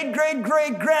his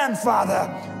great-great-great-grandfather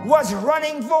was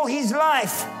running for his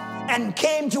life and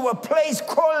came to a place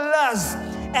called Luz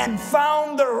and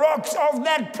found the rocks of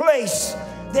that place.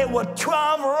 There were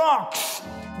 12 rocks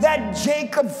that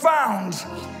Jacob found.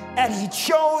 and he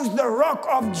chose the rock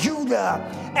of Judah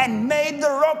and made the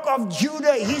rock of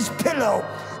Judah his pillow,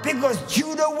 because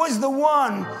Judah was the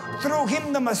one through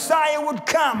him the Messiah would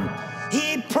come.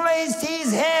 He placed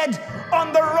his head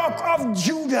on the rock of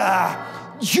Judah.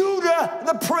 Judah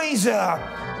the praiser.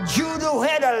 Judah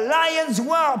had a lion's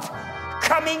whelp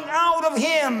coming out of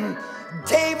him.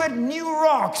 David knew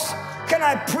rocks. Can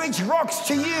I preach rocks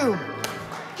to you?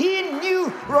 He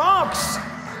knew rocks.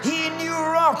 He knew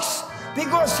rocks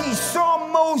because he saw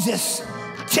Moses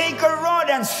take a rod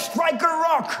and strike a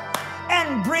rock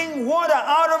and bring water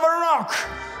out of a rock.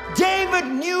 David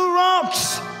knew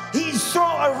rocks. He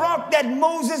saw a rock that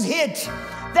Moses hit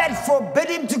that forbid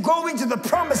him to go into the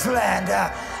promised land.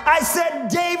 I said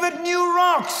David knew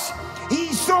rocks.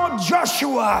 He saw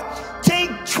Joshua take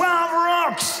 12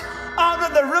 rocks out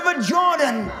of the river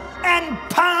Jordan and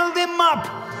piled them up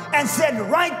and said,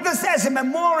 write this as a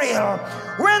memorial.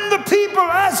 When the people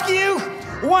ask you,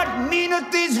 what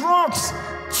meaneth these rocks?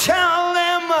 Tell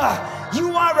them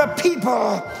you are a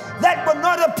people that were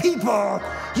not a people.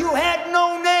 You had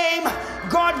no name.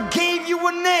 God gave you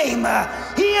a name.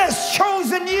 He has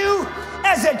chosen you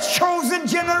as a chosen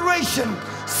generation,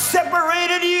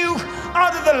 separated you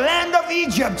out of the land of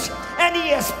Egypt, and he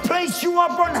has placed you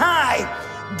up on high.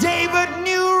 David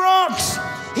knew rocks.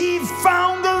 He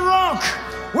found a rock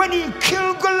when he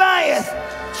killed Goliath,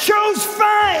 chose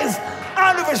 5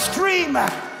 out of a stream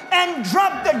and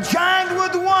dropped the giant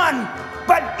with one.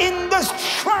 But in this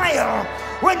trial,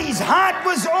 when his heart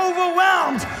was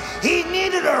overwhelmed, he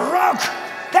needed a rock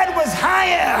that was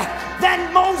higher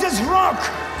than Moses' rock,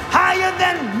 higher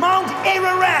than Mount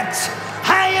Ararat,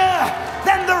 higher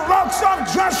than the rocks of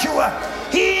Joshua.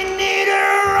 He needed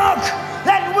a rock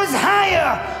that was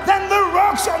higher than the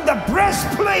rocks on the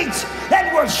breastplate that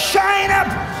will shine up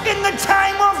in the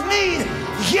time of need.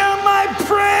 Hear my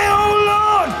prayer, O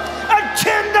Lord.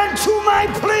 Attend unto my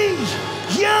plea.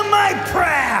 Hear my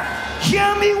prayer. Hear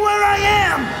me where I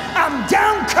am. I'm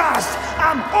downcast.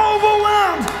 I'm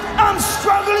overwhelmed. I'm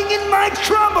struggling in my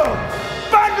trouble.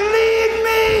 But lead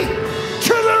me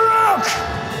to the rock.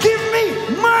 Give me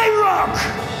my rock.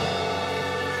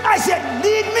 I said,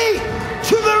 lead me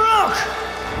to the rock.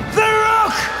 The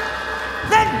rock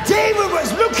that David was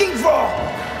looking for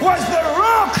was the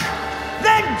rock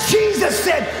that Jesus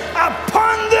said,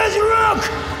 upon this rock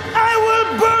I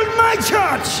will build my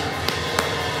church.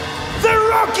 The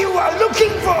rock you are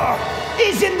looking for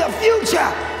is in the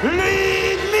future.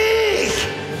 Lead me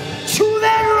to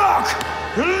that rock.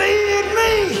 Lead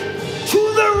me to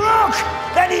the rock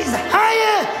that is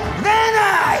higher than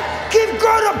I. Give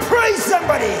God a praise,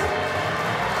 somebody.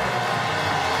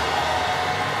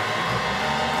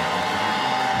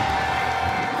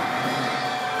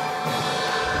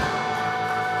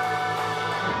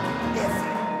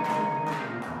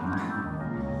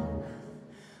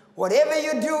 Whatever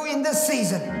you do in this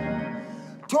season,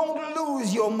 don't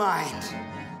lose your mind.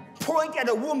 Point at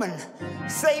a woman,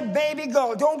 say, baby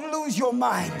girl, don't lose your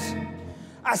mind.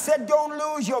 I said, don't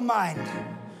lose your mind.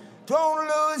 Don't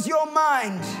lose your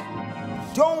mind.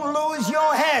 Don't lose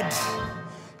your head.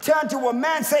 Turn to a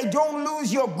man, say, don't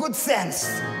lose your good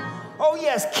sense. Oh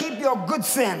yes, keep your good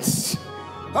sense.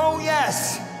 Oh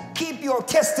yes, keep your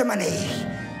testimony.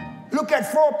 Look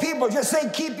at 4 people, just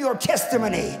say, keep your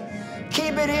testimony.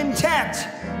 Keep it intact.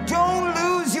 Don't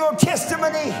lose your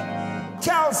testimony.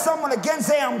 Tell someone again,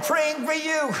 say, I'm praying for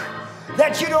you,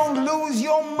 that you don't lose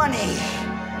your money.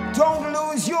 Don't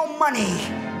lose your money.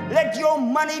 Let your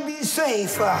money be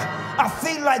safe. I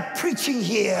feel like preaching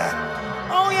here.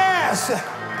 Oh yes,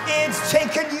 it's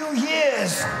taken you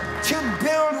years to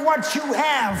build what you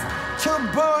have, to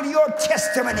build your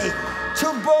testimony, to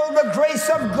build the grace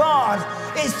of God.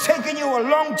 It's taken you a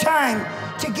long time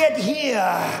to get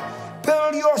here.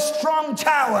 Build your strong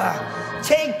tower.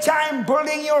 Take time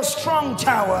building your strong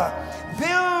tower.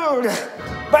 Build,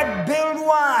 but build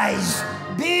wise.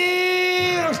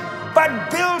 Build,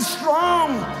 but build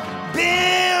strong.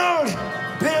 Build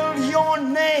your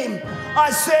name. I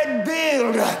said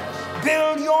build.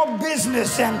 Build your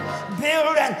business and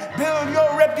build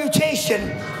your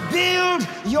reputation. Build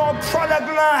your product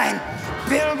line.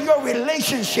 Build your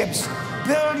relationships.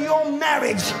 Build your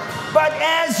marriage. But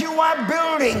as you are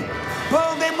building,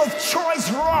 build them with choice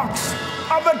rocks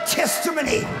of a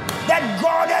testimony that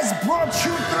God has brought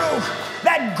you through,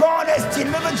 that God has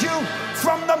delivered you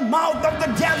from the mouth of the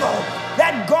devil,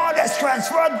 that God has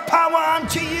transferred power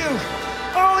unto you.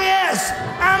 Oh yes,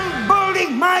 I'm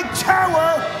building my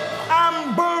tower.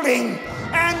 I'm building.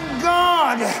 And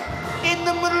God, in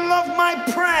the middle of my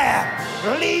prayer,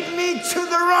 lead me to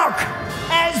the rock.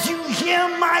 As you hear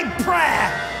my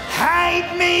prayer,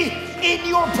 hide me in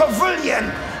your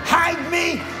pavilion. Hide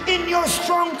me in your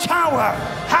strong tower.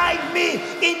 Hide me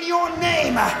in your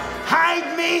name.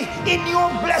 Hide me in your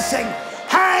blessing.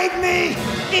 Hide me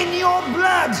in your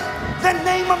blood. The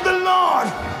name of the Lord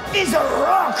is a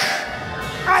rock.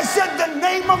 I said the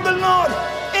name of the Lord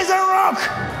is a rock.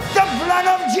 The blood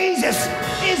of Jesus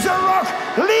is a rock.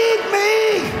 Lead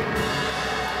me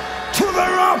to the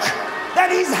rock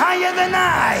that is higher than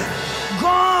I.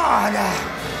 God,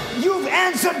 you've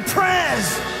answered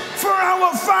prayers for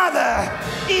our father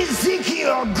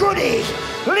Ezekiel Goody.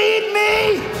 Lead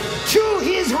me to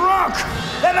his rock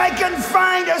that I can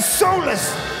find a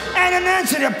solace and an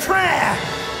answer to prayer.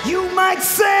 You might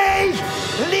say,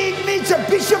 lead me to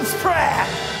Bishop's prayer.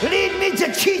 Lead me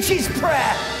to Chi-Chi's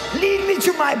prayer. Lead me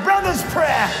to my brother's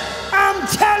prayer. I'm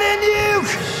telling you,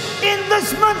 in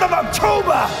this month of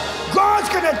October, God's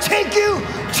going to take you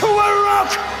to a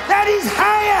rock that is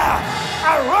higher.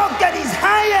 A rock that is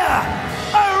higher.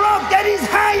 A rock that is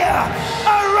higher.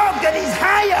 A rock that is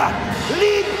higher.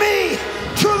 Lead me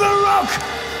to the rock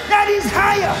that is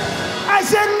higher. I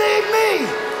said, lead me.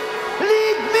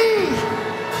 Lead me.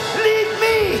 Lead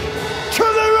me to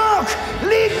the rock.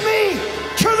 Lead me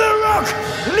to the rock.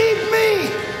 Lead me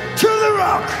to the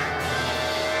rock.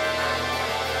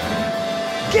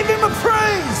 Give him a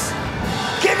praise.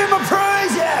 Give him a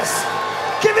praise, yes.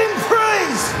 Give him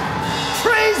praise.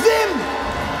 Praise him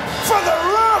for the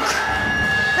rock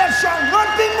that shall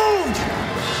not be moved.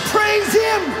 Praise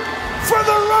him for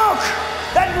the rock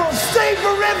that will stay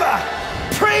forever.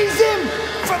 Praise him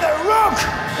for the rock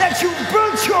that you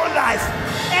built your life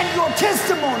and your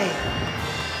testimony.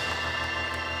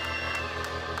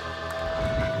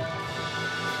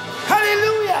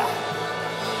 Hallelujah.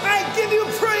 I give you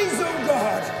praise, oh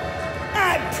God.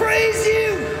 I praise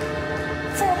you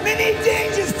for many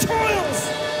dangers, toils,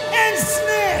 and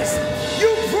snares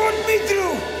you brought me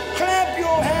through. Clap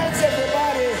your hands,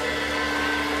 everybody.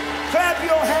 Clap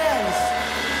your hands.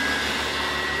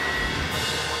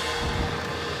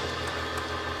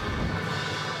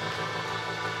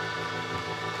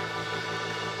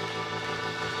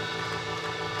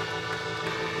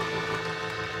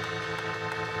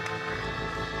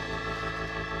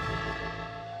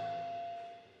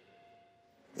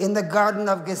 In the Garden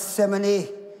of Gethsemane,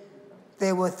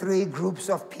 there were 3 groups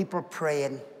of people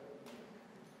praying.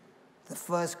 The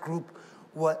first group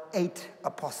were 8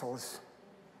 apostles.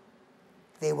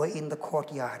 They were in the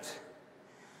courtyard.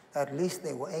 At least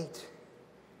they were 8.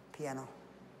 Piano.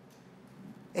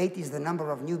 8 is the number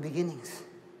of new beginnings.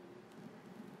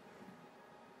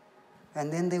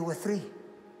 And then there were 3.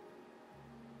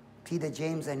 Peter,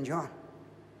 James, and John.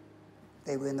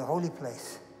 They were in the holy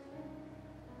place.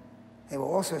 They were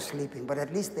also sleeping, but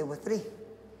at least there were 3.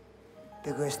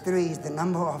 Because 3 is the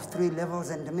number of 3 levels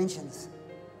and dimensions.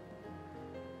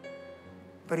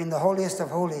 But in the holiest of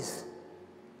holies,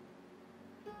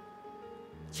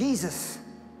 Jesus,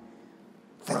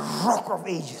 the rock of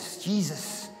ages,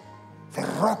 Jesus, the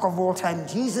rock of all time,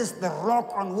 Jesus, the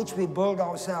rock on which we build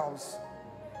ourselves,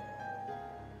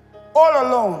 all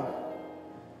alone,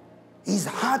 his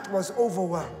heart was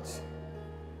overwhelmed.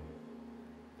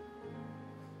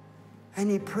 And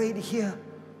he prayed, hear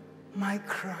my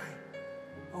cry,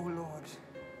 oh Lord.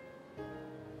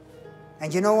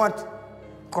 And you know what?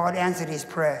 God answered his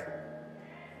prayer.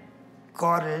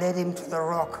 God led him to the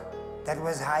rock that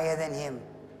was higher than him,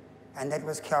 and that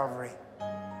was Calvary.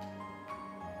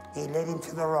 He led him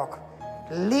to the rock.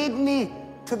 Lead me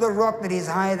to the rock that is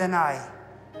higher than I.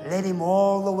 Led him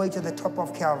all the way to the top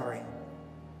of Calvary.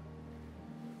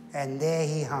 And there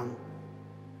he hung,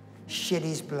 shed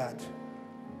his blood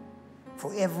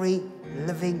for every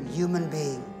living human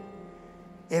being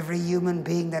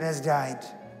that has died,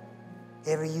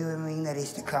 every human being that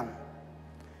is to come.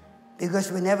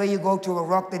 Because whenever you go to a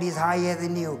rock that is higher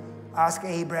than you, ask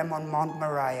Abraham on Mount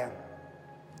Moriah,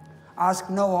 ask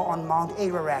Noah on Mount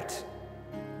Ararat,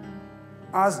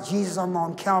 ask Jesus on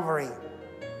Mount Calvary.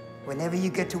 Whenever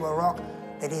you get to a rock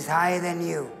that is higher than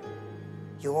you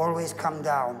always come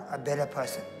down a better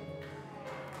person.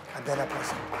 A better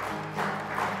person.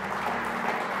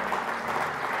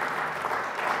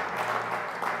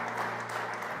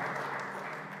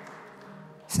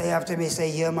 Say after me,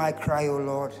 say, hear my cry, O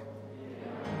Lord.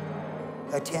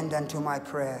 Attend unto my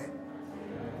prayer.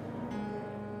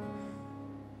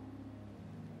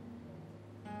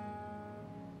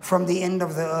 From the end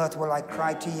of the earth will I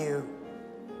cry to you.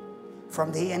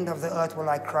 From the end of the earth will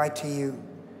I cry to you.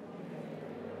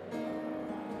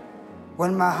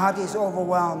 When my heart is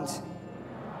overwhelmed,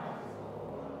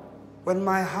 when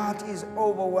my heart is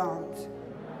overwhelmed,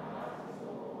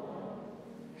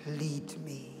 lead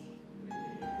me.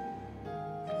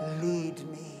 Lead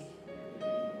me.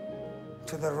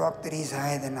 to the rock that is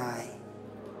higher than I.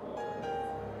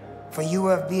 For you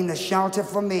have been a shelter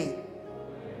for me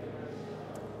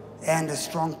and a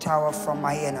strong tower from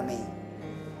my enemy.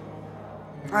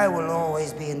 I will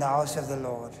always be in the house of the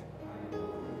Lord.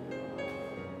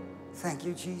 Thank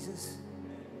you, Jesus.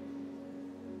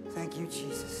 Thank you,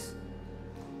 Jesus.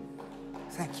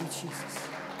 Thank you, Jesus.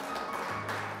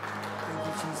 Thank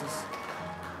you, Jesus.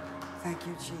 Thank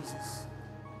you, Jesus.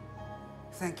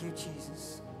 Thank you,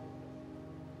 Jesus.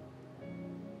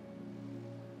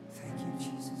 Thank you,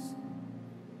 Jesus.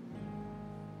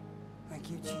 Thank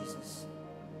you, Jesus.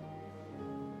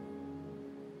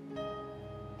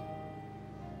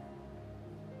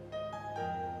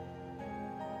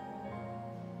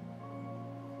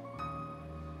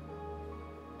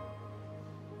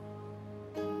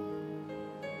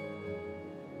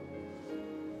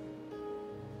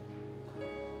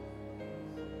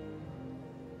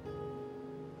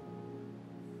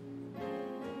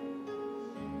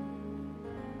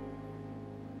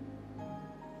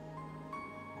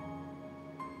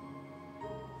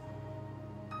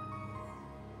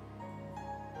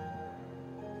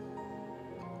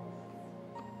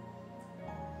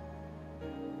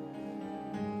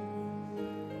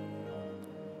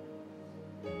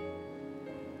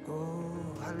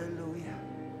 Hallelujah.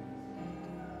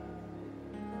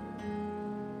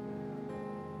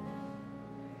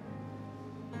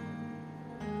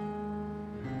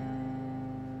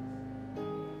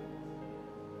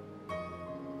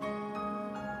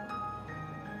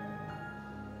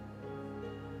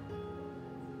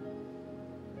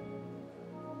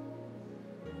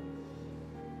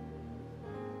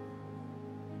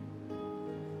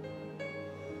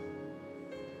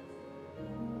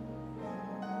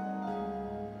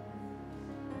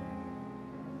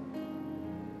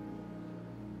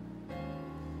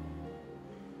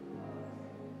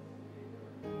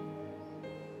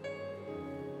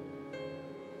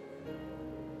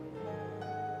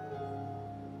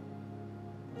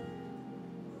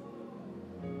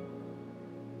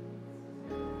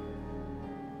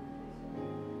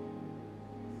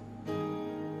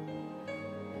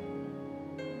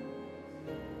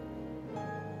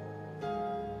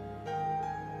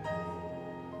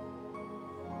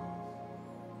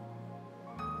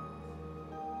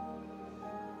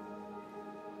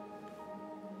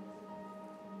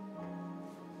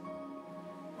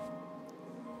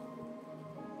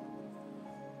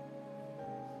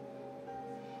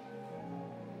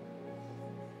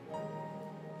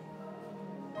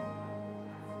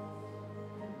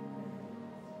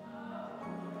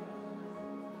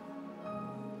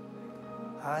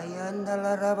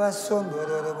 Ayandala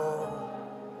rabasondorobo,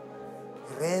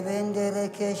 rebendere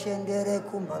keshendere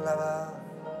kumbalaba,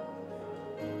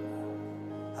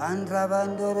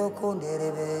 andrabandoro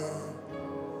konderebe,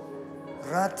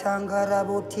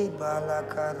 ratangarabuti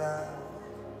balakara,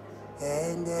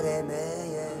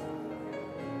 enderemeye,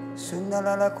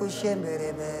 sundalala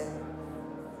kushemberebe,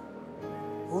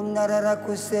 unarara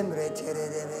kusembre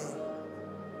terebe,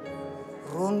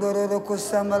 rundororo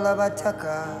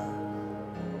kusamalabataka,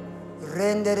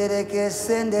 rendere che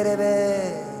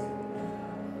senderebe,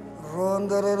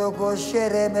 rondororo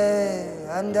kosherebe,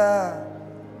 anda,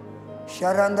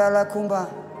 sharanda la kumba,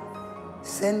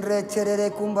 sendre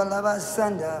terere kumba lava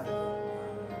sanda,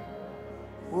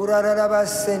 uraraba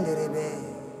senderebe,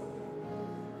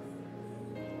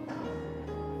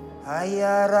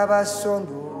 ayaraba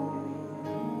sondu.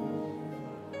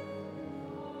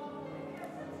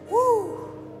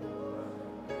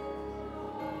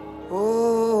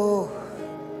 Oh,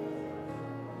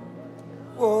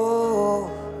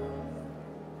 oh,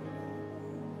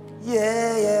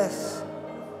 yeah, yes,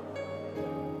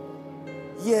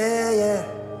 yeah, yeah,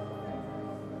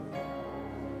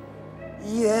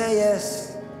 yeah,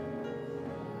 yes.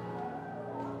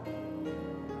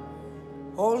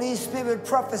 Holy Spirit,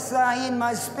 prophesy in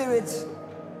my spirit,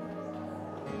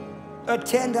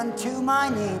 attend unto my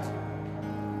need.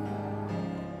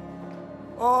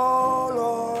 Oh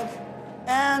Lord,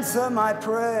 answer my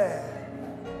prayer.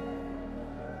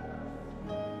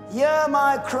 Hear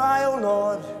my cry, O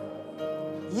Lord.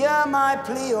 Hear my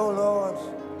plea, O Lord.